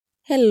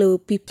Hello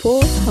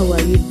people, how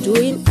are you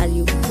doing? Are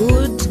you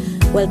good?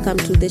 Welcome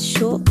to the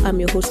show. I'm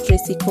your host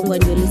Tracy KONGO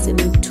and you're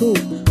listening to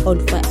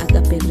Onfire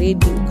Agape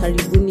Radio.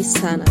 Karibuni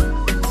sana.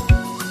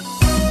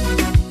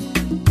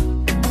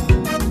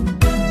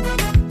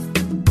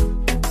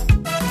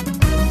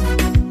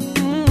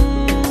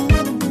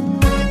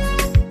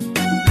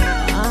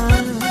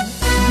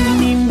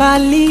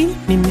 Nimbali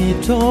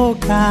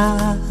nimetoka,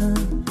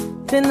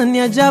 tena ni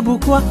ajabu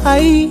kwa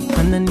hai,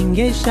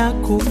 ananingesha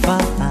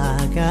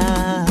kufaga.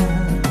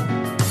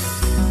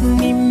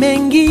 Ni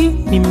mengi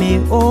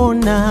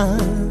nimeona,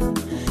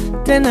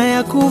 tena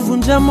ya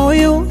kuvunja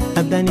moyo,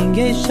 labda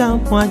ningesha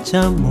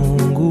mwacha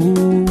Mungu.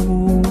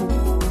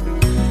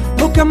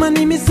 Kama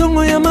ni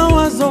misongo ya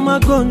mawazo,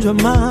 magonjwa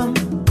mama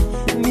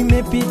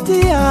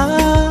nimepitia,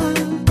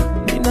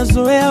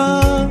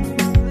 ninazoea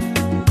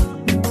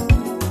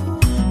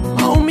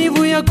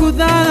maumivu ya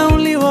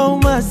kudharauliwa,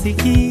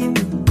 umasikini.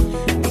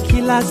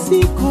 Kila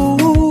siku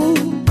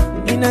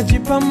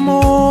ninajipa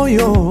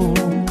moyo,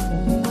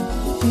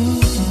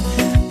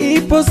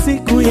 ipo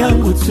siku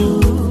yangu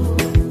tu,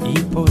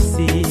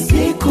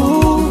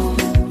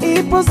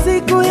 ipo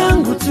siku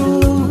yangu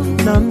tu,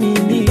 na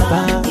mimi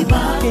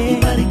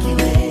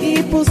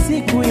ipo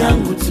siku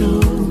yangu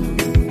tu,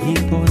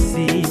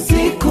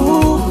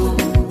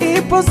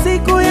 ipo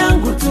siku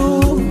yangu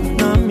tu,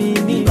 na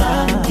mimi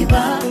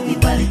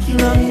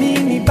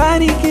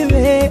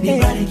barikiwe,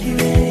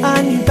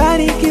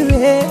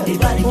 anibarikiwe,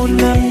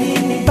 ona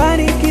mimi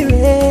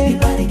barikiwe,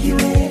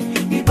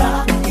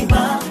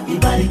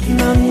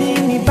 na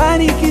mimi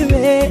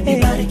barikiwe,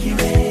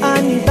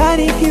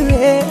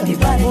 anibarikiwe,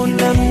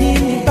 ona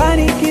mimi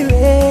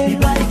barikiwe.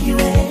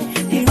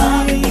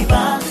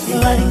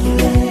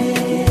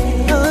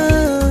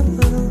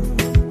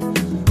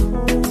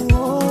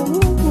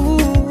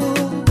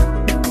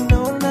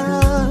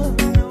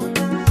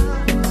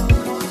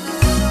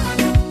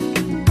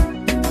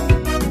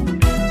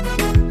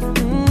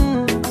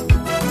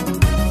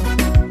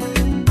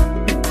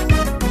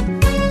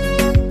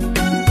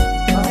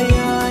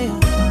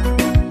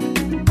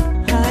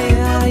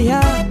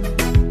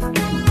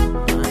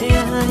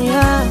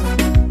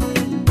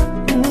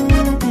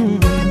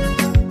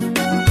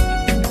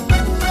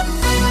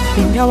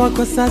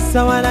 Wako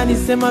sasa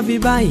wananisema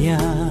vibaya,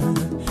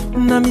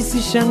 na mimi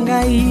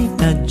sishangai,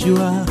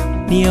 najua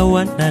ni ya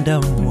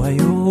wanadamu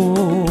wayo.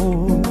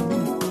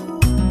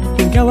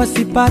 Ingawa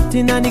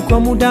sipati nani kwa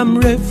muda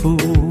mrefu,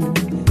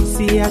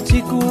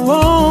 siachi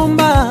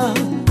kuomba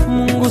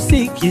Mungu,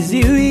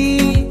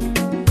 sikiziwi.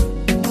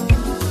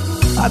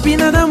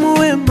 Binadamu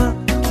wema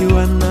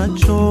kiwa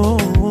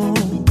nacho,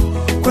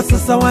 kwa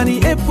sasa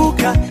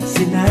waniepuka,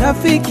 sina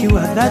rafiki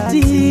wa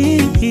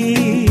dhati.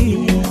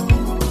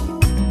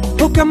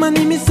 Kama ni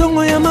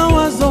misongo ya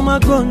mawazo,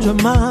 magonjwa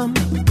mama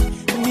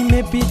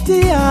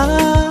nimepitia,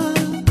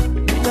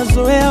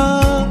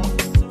 nazoea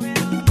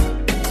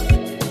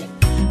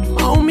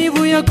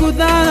maumivu ya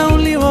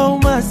kudharauliwa,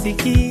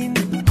 umasikini.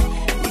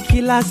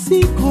 Kila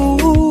siku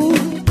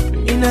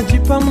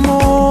inajipa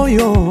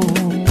moyo,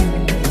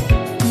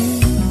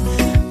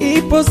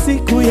 ipo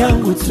siku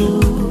yangu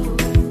tu,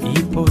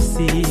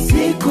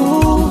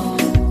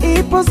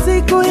 ipo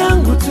siku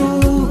yangu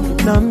tu,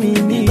 na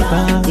mimi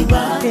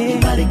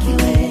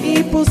barikiwe,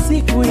 ipo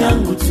siku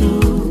yangu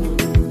tu,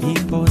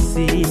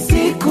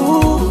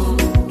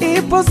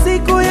 ipo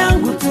siku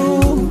yangu tu,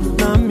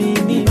 na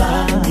mimi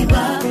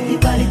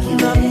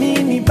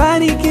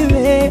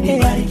barikiwe,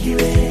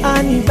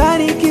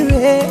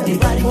 anibarikiwe,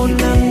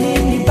 ona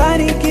mimi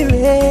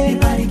barikiwe,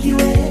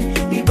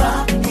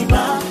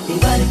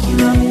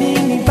 na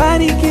mimi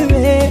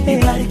barikiwe,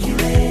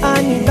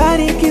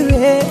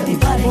 anibarikiwe,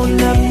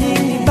 ona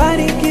mimi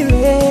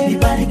barikiwe.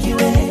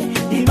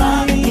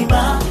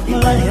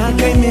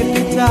 Miaka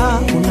imepita,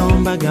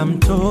 unaombaga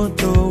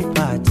mtoto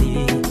upati,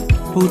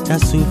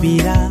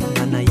 utasubira,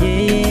 maana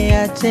yeye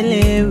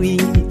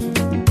achelewi.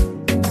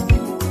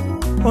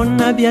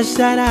 Ona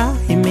biashara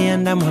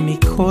imeandamwa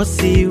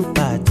mikosi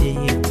upati,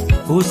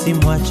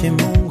 usimwache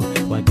Mungu,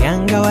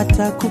 waganga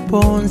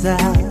watakuponza.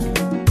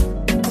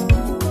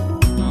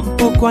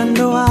 Mpo kwa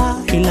ndoa,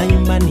 ila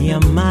nyumbani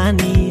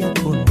amani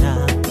hakuna,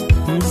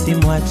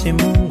 msimwache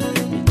Mungu,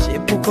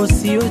 michepuko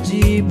sio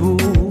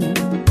jibu.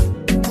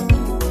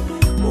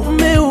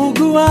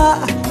 Umeugua,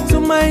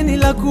 tumaini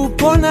la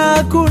kupona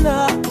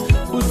hakuna,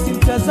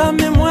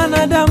 usimtazame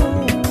mwanadamu,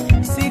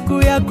 siku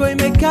yako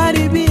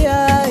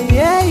imekaribia.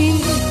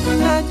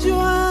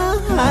 Najua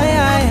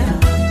haya,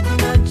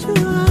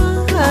 najua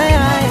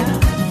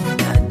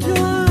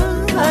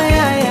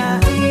haya,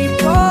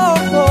 ipo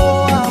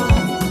poa.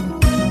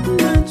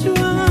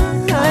 Najua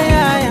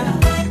haya,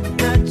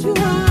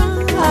 najua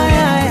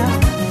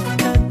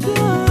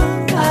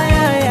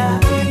haya,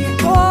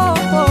 ipo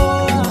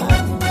poa.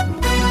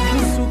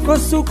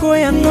 Misukosuko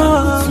ya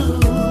ndoa,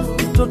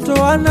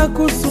 mtoto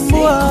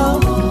anakusumbua,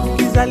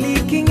 kizali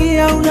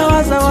kingia,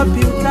 unawaza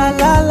wapi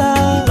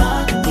utalala.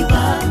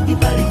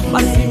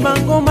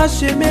 Masimango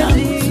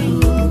mashemeji,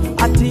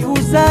 ati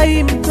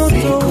uzai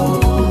mtoto.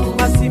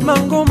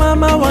 Masimango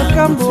mama wa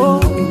kambo,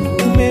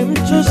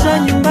 umemchosha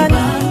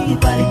nyumbani,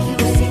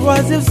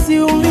 usiwaze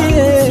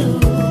usiumie,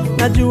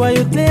 najua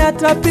yote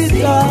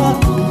yatapita,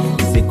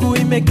 siku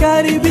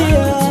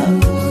imekaribia,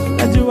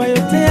 najua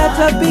yote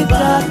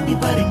yatapita,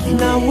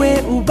 nawe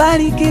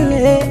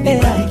ubarikiwe,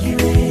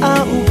 ubarikiwe,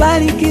 nawe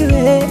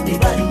ubarikiwe,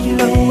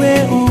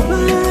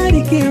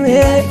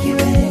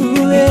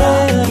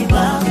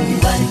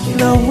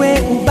 nawe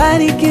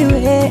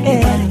ubarikiwe,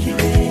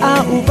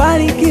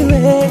 ubarikiwe,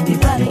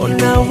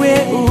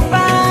 nawe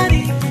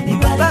ubarikiwe.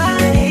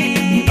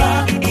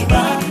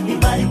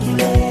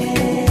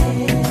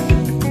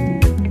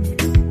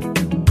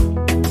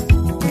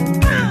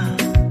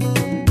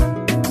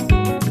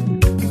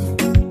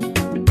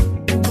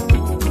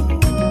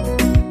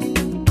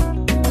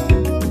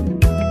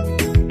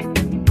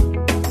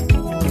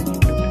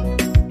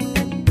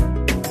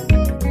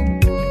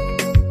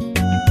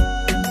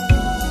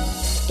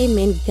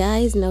 Amen,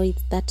 guys. Now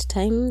it's that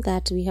time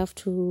that we have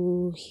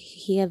to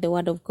hear the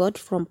word of God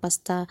from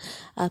Pastor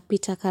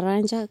Peter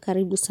Karanja.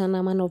 Karibu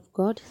sana, man of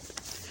God.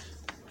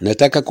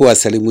 Nataka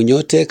kuwasalimu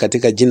nyote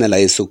katika jina la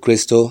Yesu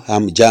Kristo.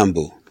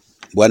 Hamjambo.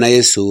 Bwana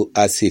Yesu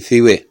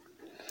asifiwe.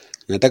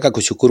 Nataka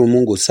kushukuru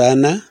Mungu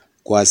sana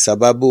kwa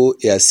sababu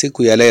ya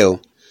siku ya leo,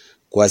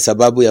 kwa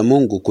sababu ya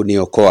Mungu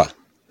kuniokoa.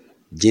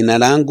 Jina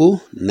langu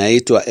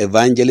naitwa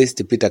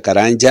Evangelist Peter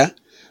Karanja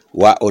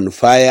wa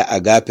Onfire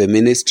Agape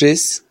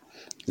Ministries,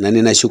 na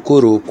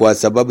ninashukuru kwa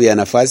sababu ya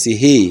nafasi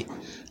hii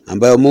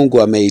ambayo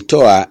Mungu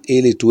ameitoa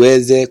ili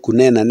tuweze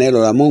kunena neno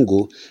la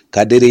Mungu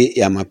kadiri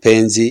ya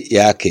mapenzi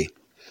yake.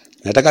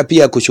 Nataka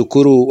pia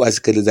kushukuru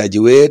wasikilizaji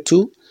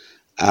wetu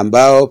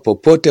ambao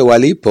popote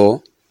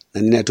walipo,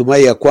 na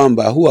ninatumai ya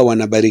kwamba huwa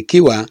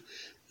wanabarikiwa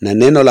na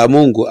neno la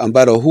Mungu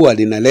ambalo huwa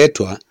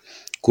linaletwa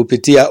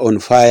kupitia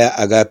Onfire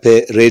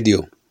Agape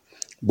Radio.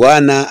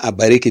 Bwana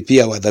abariki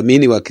pia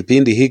wadhamini wa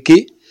kipindi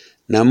hiki,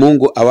 na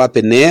Mungu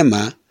awape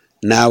neema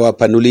na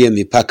awapanulie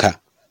mipaka.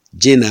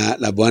 Jina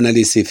la Bwana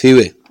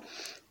lisifiwe.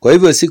 Kwa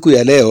hivyo siku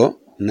ya leo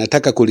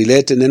nataka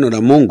kulilete neno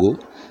la Mungu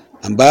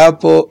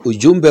ambapo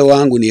ujumbe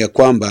wangu ni ya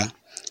kwamba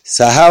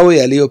sahau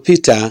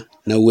yaliyopita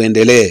na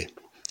uendelee.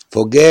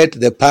 Forget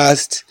the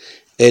past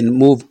and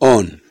move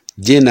on.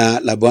 Jina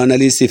la Bwana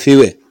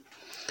lisifiwe.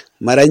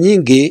 Mara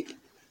nyingi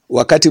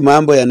wakati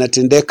mambo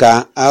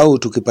yanatendeka au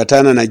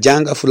tukipatana na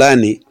janga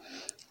fulani,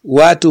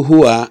 watu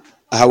huwa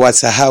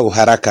hawasahau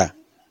haraka.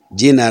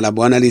 Jina la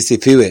Bwana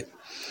lisifiwe.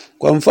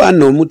 Kwa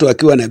mfano, mtu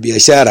akiwa na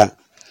biashara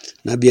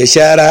na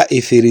biashara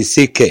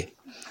ifirisike,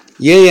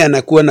 yeye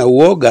anakuwa na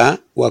uoga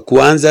wa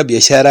kuanza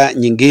biashara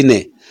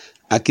nyingine,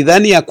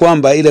 akidhani ya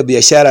kwamba ile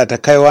biashara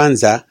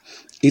atakayoanza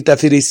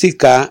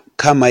itafirisika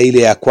kama ile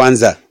ya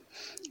kwanza.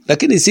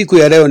 Lakini siku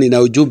ya leo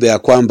nina ujumbe ya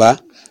kwamba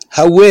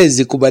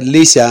hauwezi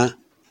kubadilisha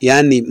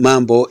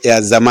mambo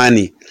ya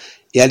zamani.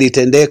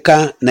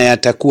 Yalitendeka na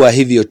yatakuwa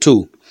hivyo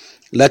tu.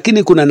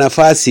 Lakini kuna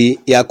nafasi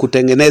ya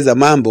kutengeneza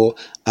mambo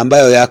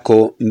ambayo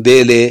yako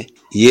mbele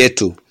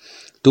yetu.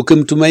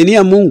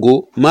 Tukimtumainia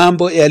Mungu,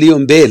 mambo yaliyo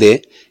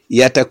mbele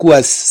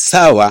yatakuwa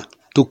sawa,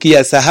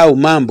 tukiyasahau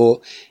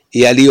mambo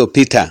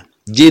yaliyopita.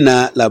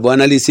 Jina la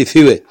Bwana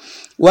lisifiwe.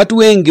 Watu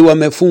wengi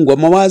wamefungwa,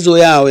 mawazo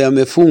yao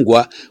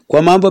yamefungwa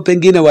kwa mambo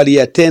pengine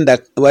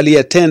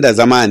waliyatenda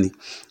zamani,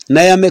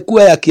 na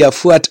yamekuwa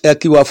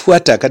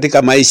yakiwafuata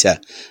katika maisha.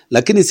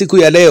 Lakini siku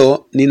ya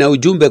leo nina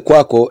ujumbe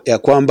kwako ya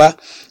kwamba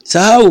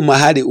sahau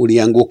mahali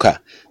ulianguka.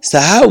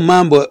 Sahau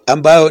mambo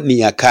ambayo ni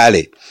ya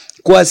kale,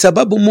 kwa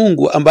sababu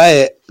Mungu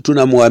ambaye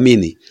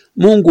tunamwamini,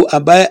 Mungu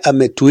ambaye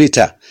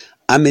ametuita,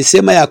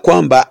 amesema ya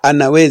kwamba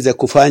anaweza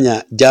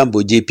kufanya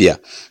jambo jipya.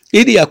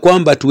 Ili ya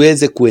kwamba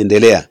tuweze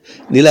kuendelea,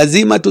 ni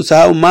lazima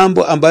tusahau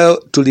mambo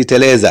ambayo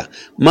tuliteleza,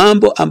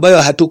 mambo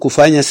ambayo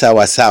hatukufanya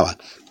sawa sawa.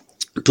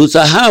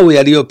 Tusahau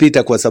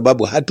yaliyopita, kwa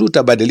sababu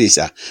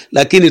hatutabadilisha,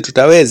 lakini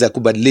tutaweza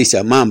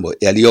kubadilisha mambo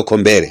yaliyoko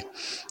mbele.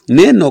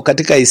 Neno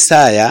katika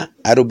Isaya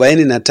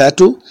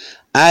 43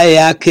 aya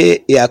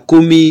yake ya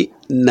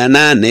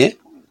 18,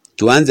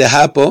 tuanze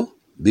hapo.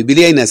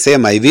 Biblia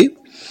inasema hivi: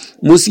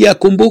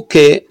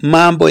 "Msiyakumbuke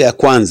mambo ya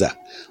kwanza,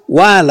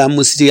 wala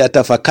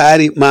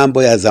msiyatafakari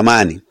mambo ya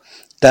zamani.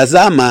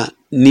 Tazama,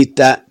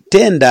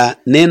 nitatenda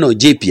neno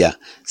jipya,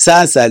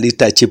 sasa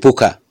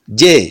litachipuka.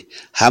 Je,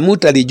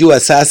 hamutalijua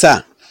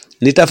sasa?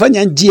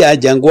 Nitafanya njia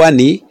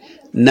jangwani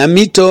na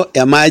mito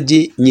ya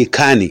maji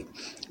nyikani.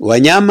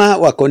 Wanyama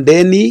wa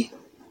kondeni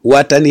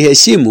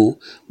wataniheshimu,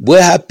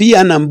 bweha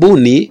pia na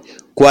mbuni,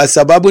 kwa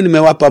sababu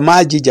nimewapa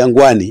maji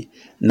jangwani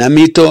na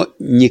mito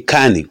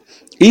nyikani,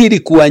 ili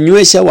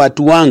kuwanywesha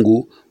watu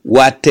wangu,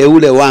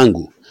 wateule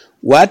wangu,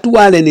 watu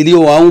wale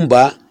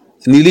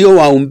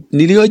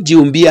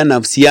niliojiumbia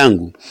nafsi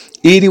yangu,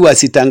 ili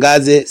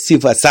wasitangaze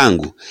sifa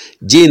zangu."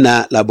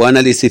 Jina la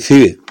Bwana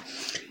lisifiwe.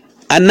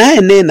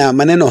 Anayenena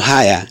maneno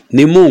haya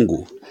ni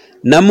Mungu,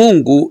 na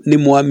Mungu ni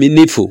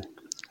mwaminifu,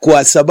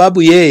 kwa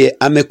sababu yeye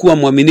amekuwa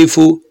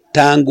mwaminifu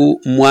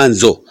tangu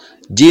mwanzo.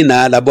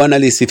 Jina la Bwana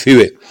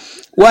lisifiwe.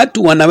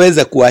 Watu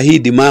wanaweza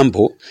kuahidi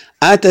mambo,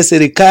 hata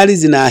serikali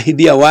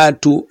zinaahidia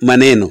watu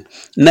maneno,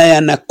 na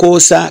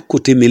yanakosa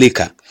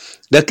kutimilika.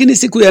 Lakini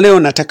siku ya leo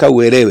nataka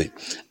uelewe,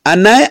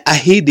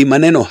 anayeahidi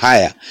maneno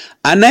haya,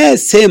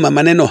 anayesema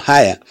maneno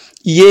haya,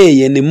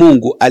 yeye ni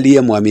Mungu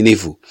aliye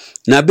mwaminifu.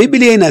 Na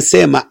Biblia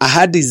inasema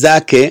ahadi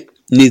zake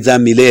ni za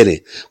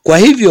milele. Kwa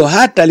hivyo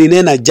hata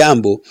linena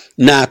jambo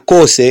na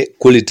akose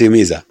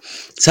kulitimiza.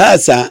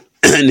 Sasa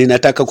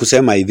ninataka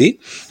kusema hivi,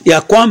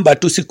 ya kwamba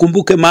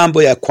tusikumbuke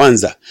mambo ya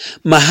kwanza.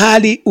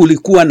 Mahali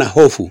ulikuwa na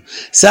hofu,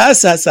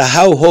 sasa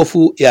sahau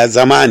hofu ya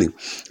zamani,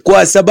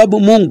 kwa sababu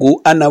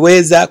Mungu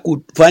anaweza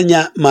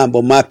kufanya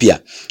mambo mapya.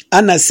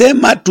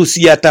 Anasema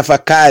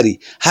tusiyatafakari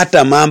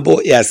hata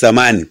mambo ya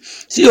zamani.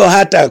 Sio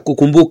hata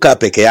kukumbuka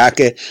peke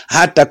yake,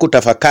 hata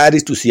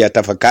kutafakari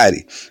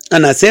tusiyatafakari.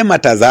 Anasema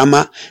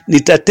tazama,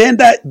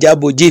 nitatenda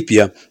jambo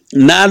jipya,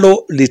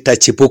 nalo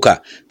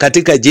litachipuka,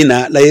 katika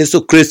jina la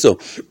Yesu Kristo.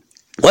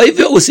 Kwa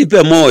hivyo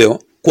usipe moyo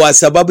kwa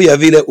sababu ya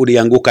vile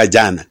ulianguka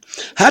jana.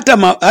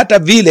 Hata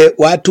vile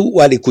watu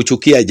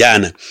walikuchukia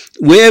jana,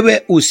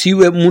 wewe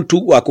usiwe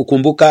mtu wa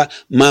kukumbuka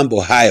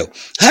mambo hayo.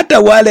 Hata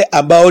wale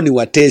ambao ni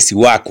watesi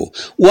wako,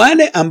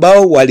 wale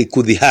ambao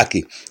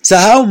walikudhihaki,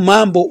 sahau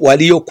mambo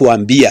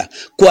waliokuambia,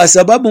 kwa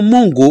sababu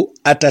Mungu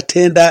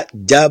atatenda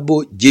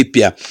jambo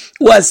jipya.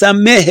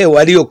 Wasamehe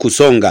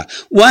waliokusonga,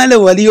 wale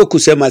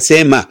waliokusema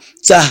sema,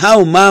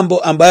 sahau mambo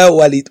ambayo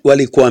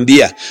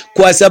walikuambia,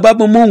 kwa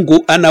sababu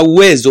Mungu ana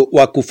uwezo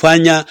wa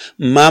kufanya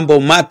mambo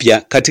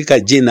mapya katika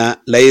jina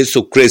la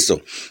Yesu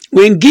Kristo.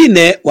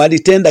 Wengine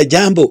walitenda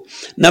jambo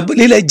na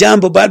lile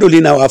jambo bado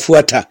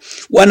linawafuata.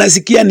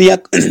 Wanasikia ni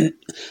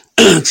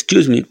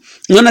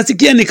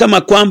wanasikia ni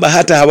kama kwamba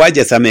hata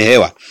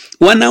hawajasamehewa.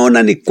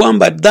 Wanaona ni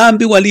kwamba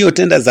dhambi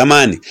waliotenda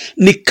zamani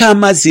ni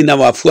kama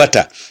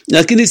zinawafuata.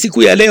 Lakini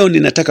siku ya leo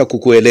ninataka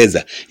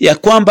kukueleza ya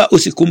kwamba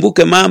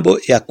usikumbuke mambo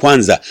ya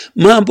kwanza,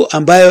 mambo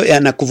ambayo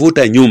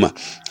yanakuvuta nyuma.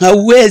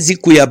 Hauwezi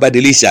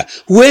kuyabadilisha,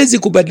 huwezi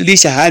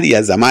kubadilisha hali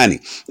ya zamani,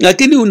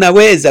 lakini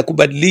unaweza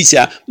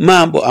kubadilisha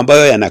mambo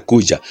ambayo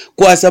yanakuja,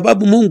 kwa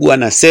sababu Mungu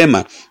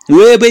anasema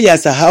wewe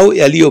yasahau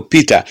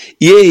yaliyopita,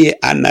 yeye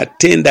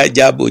anatenda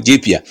jambo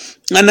jipya.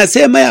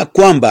 Anasema ya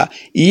kwamba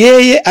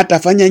yeye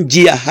atafanya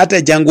njia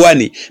hata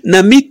jangwani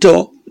na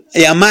mito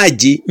ya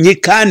maji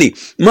nyikani,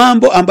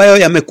 mambo ambayo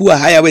yamekuwa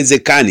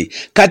hayawezekani.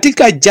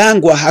 Katika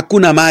jangwa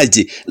hakuna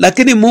maji,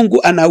 lakini Mungu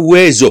ana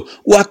uwezo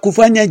wa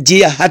kufanya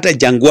njia hata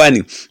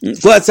jangwani,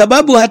 kwa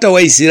sababu hata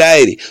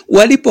Waisraeli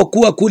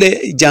walipokuwa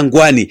kule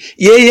jangwani,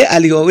 yeye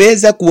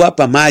aliweza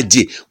kuwapa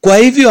maji. Kwa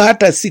hivyo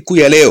hata siku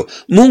ya leo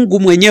Mungu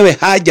mwenyewe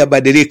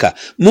hajabadilika.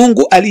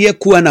 Mungu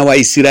aliyekuwa na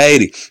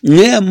Waisraeli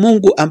ndiye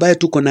Mungu ambaye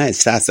tuko naye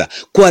sasa,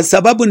 kwa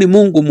sababu ni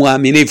Mungu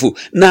mwaminifu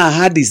na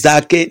ahadi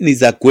zake ni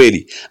za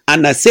kweli.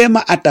 Anasema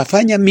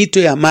atafanya mito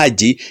ya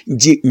maji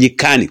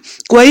nyikani.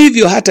 Kwa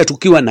hivyo hata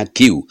tukiwa na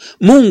kiu,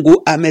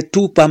 Mungu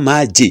ametupa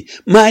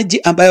maji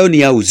ambayo ni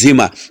ya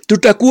uzima.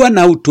 Tutakuwa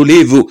na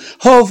utulivu,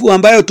 hofu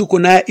ambayo tuko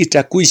nayo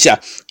itakwisha.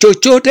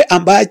 Chochote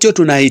ambacho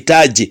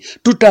tunahitaji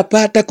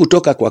tutapata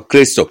kutoka kwa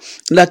Kristo.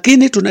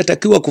 Lakini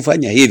tunatakiwa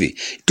kufanya hivi,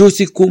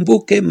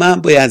 tusikumbuke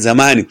mambo ya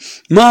zamani,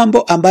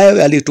 mambo ambayo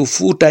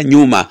yalitufuta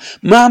nyuma,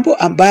 mambo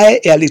ambayo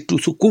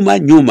yalitusukuma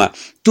nyuma.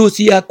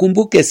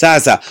 Tusiyakumbuke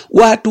sasa.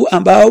 Watu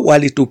ambao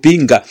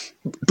walitupinga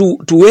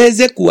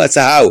tuweze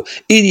kuwasahau,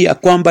 ili ya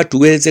kwamba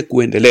tuweze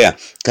kuendelea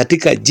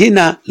katika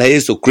jina la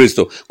Yesu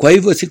Kristo. Kwa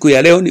hivyo siku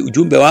ya leo ni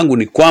ujumbe wangu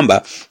ni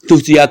kwamba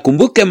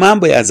tusiyakumbuke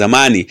mambo ya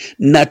zamani,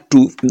 na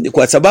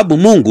kwa sababu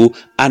Mungu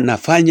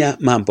anafanya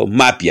mambo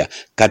mapya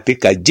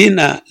katika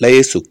jina la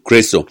Yesu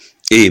Kristo.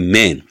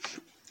 Amen.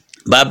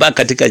 Baba,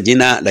 katika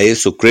jina la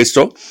Yesu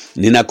Kristo,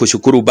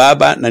 ninakushukuru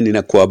Baba na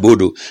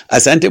ninakuabudu.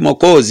 Asante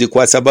Mwokozi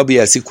kwa sababu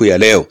ya siku ya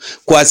leo,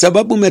 kwa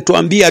sababu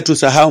umetuambia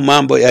tusahau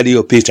mambo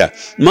yaliyopita,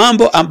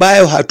 mambo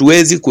ambayo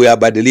hatuwezi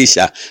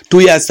kuyabadilisha.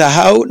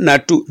 Tuyasahau na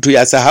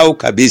tuyasahau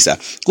kabisa,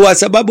 kwa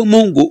sababu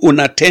Mungu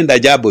unatenda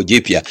jambo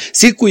jipya.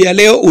 Siku ya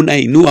leo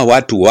unainua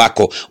watu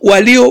wako,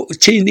 walio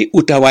chini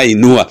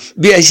utawainua,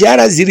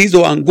 biashara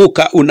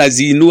zilizoanguka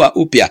unaziinua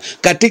upya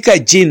katika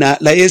jina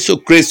la Yesu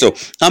Kristo.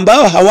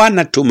 Ambao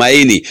hawana tumaini,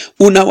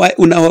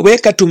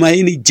 unawaweka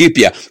tumaini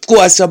jipya,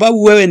 kwa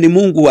sababu wewe ni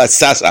Mungu wa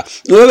sasa,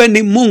 wewe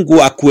ni Mungu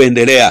wa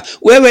kuendelea,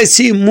 wewe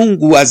si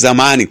Mungu wa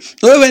zamani,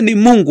 wewe ni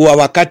Mungu wa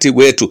wakati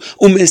wetu.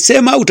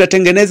 Umesema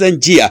utatengeneza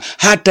njia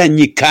hata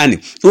nyikani.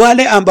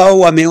 Wale ambao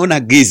wameona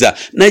giza,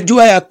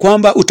 najua ya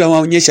kwamba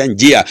utawaonyesha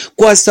njia,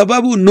 kwa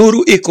sababu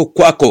nuru iko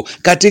kwako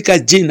katika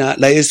jina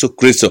la Yesu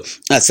Kristo.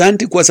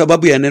 Asante kwa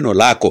sababu ya neno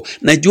lako.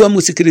 Najua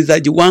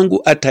msikilizaji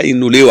wangu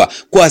atainuliwa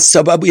kwa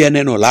sababu ya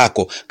neno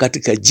lako,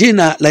 katika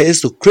jina la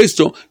Yesu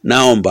Kristo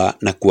naomba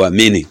na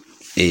kuamini.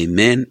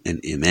 Amen and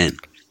amen.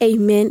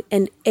 Amen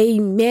and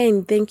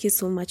amen. Thank you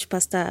so much,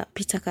 Pastor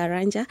Peter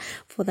Karanja,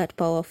 for that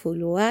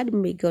powerful word.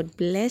 May God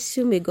bless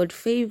you. May God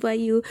favor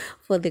you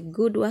for the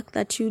good work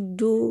that you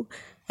do.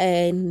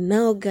 And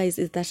now, guys,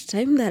 it's that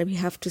time that we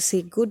have to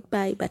say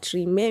goodbye. But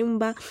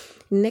remember,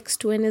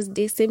 next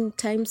Wednesday, same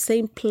time,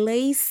 same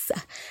place,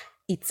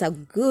 it's a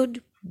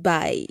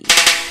goodbye.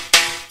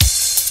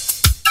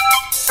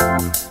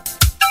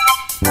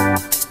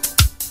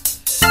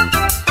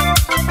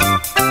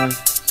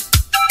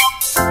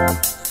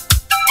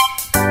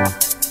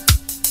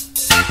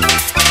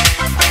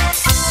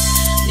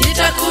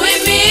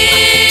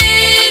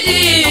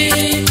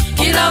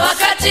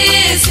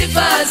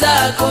 sifa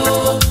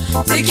zako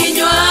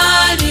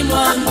zikinywani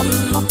mwangu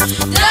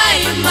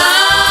daima.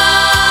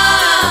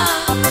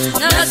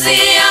 Nafsi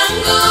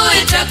yangu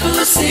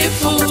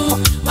itakusifu,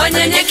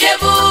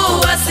 wanyenyekevu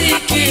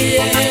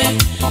wasikie.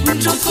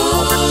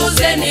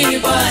 Mtukuzeni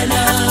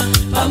Bwana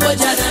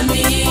pamoja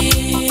nami.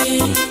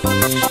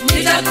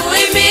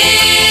 Nitakuhimidi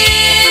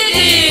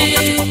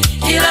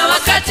kila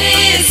wakati,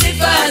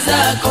 sifa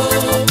zako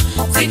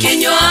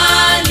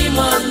zikinywani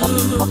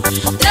mwangu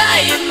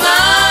daima.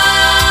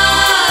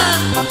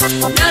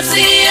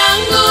 Nafsi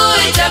yangu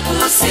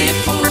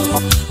itakusifu,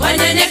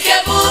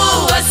 wanyenyekevu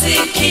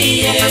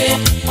wasikie.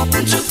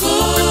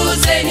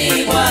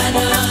 Mtukuzeni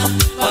Bwana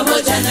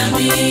pamoja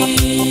nami.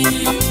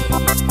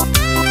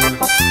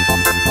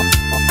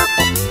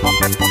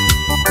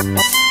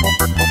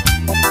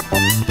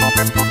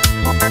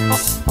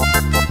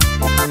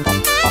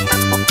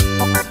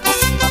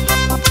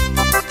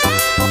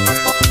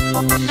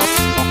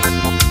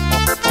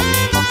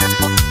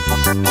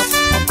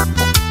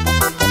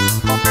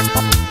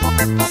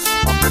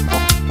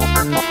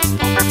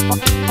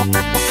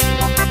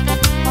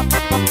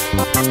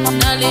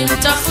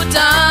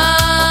 Nalimtafuta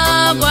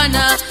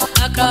Bwana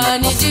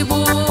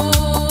akanijibu,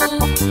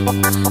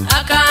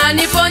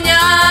 akaniponya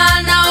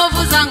na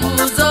ovu zangu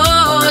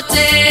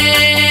zote,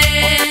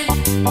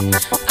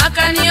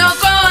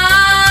 akaniokoa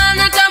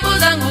na tabu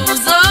zangu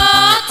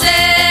zote.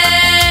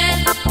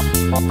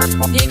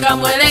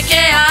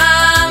 Nikamwelekea,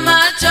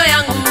 macho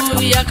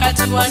yangu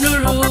yakatiwa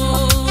nuru.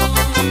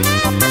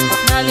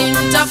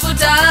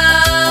 Nalimtafuta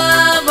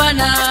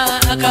Bwana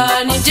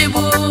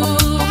akanijibu,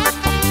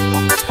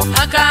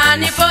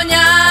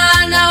 akaniponya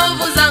na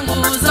ovu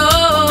zangu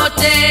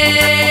zote,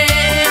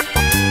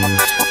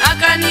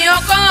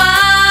 akaniokoa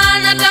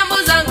na tabu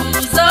zangu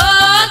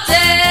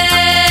zote.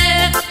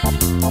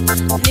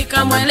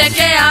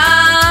 Nikamwelekea,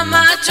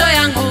 macho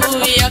yangu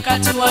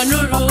yakatiwa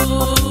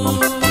nuru.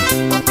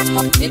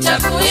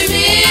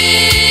 Nitakuhimidi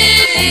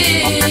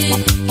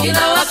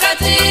kila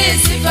wakati,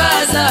 sifa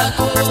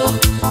zako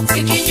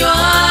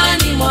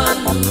zikinywani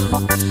mwangu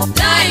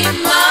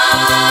daima.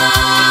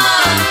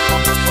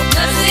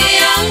 Nafsi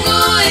yangu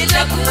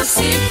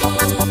itakusifu,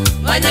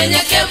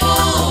 wanyenyekevu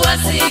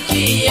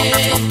wasikie.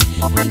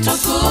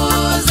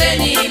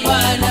 Mtukuzeni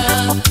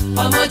Bwana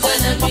pamoja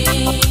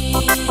nami.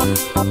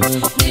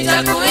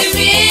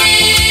 Nitakuhimidi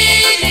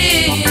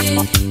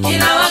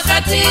kila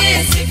wakati,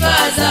 sifa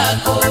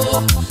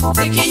zako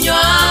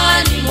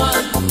zikinywani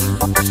mwangu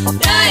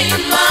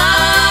daima.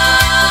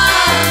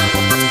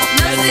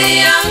 Nafsi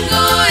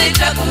yangu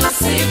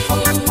itakusifu,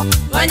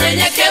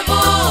 wanyenyekevu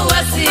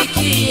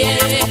wasikie.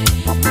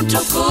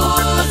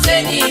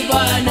 Mtukuzeni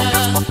Bwana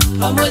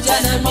pamoja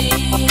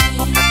nami.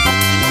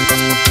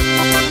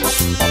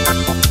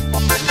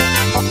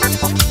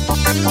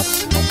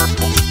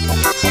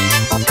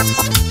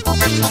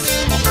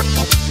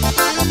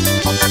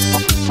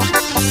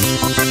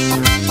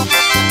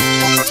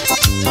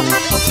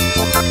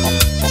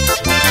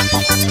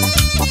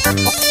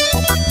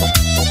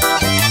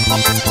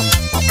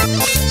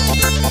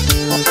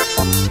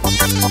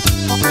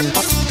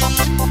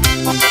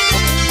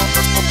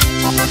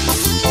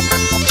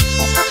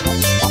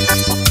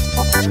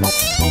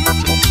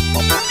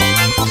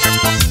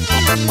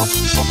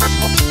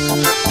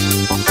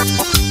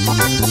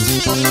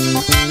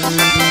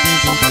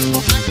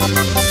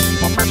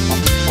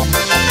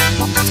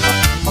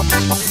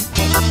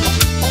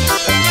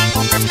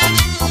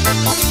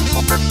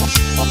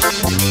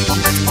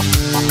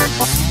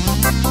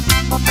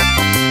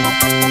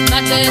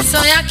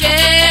 Mateso yake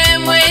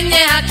mwenye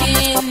haki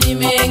ni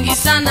mengi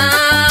sana,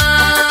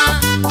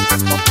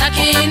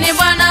 lakini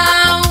Bwana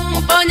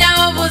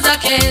umponya ovu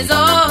zake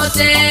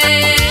zote.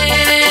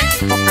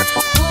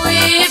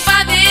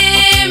 Uhifadhi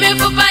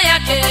mifupa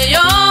yake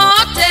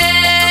yote,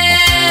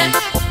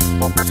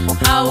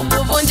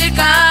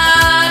 haukuvunjika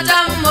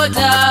hata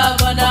mmoja.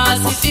 Bwana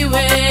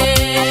asifiwe.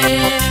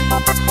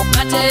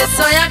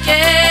 Mateso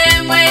yake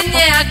mwenye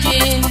haki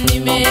ni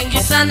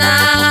mengi sana,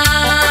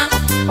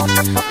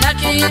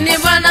 lakini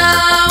Bwana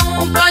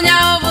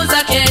umponya ovu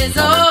zake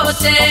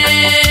zote.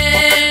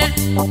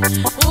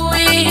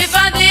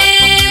 Uhifadhi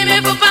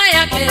mifupa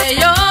yake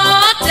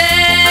yote,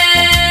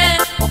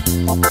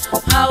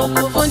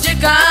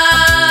 haukuvunjika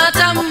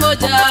hata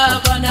mmoja.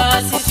 Bwana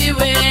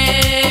asifiwe.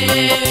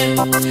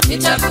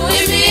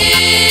 Nitakuhimidi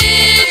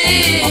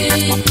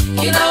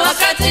kila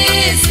wakati,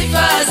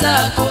 sifa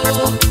zako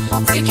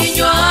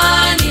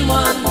zikinywani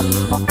mwangu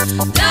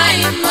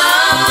daima.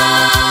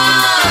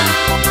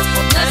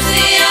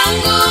 Nafsi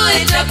yangu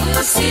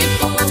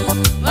itakusifu,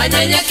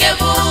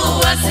 wanyenyekevu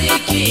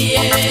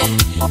wasikie.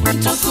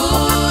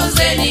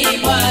 Mtukuzeni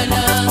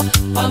Bwana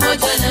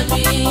pamoja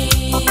nami.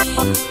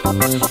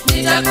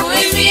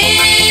 Nitakuhimidi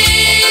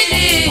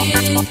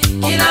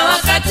kila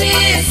wakati,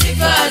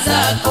 sifa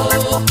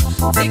zako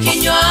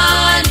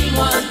zikinywani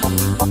mwangu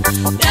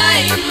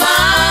daima.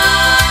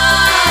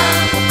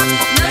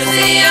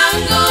 Nafsi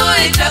yangu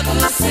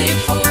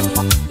itakusifu,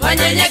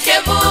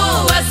 wanyenyekevu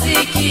wasikie.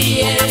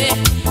 nisikie,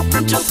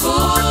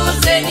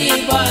 mtukuzeni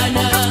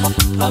Bwana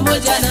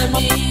pamoja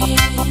nami.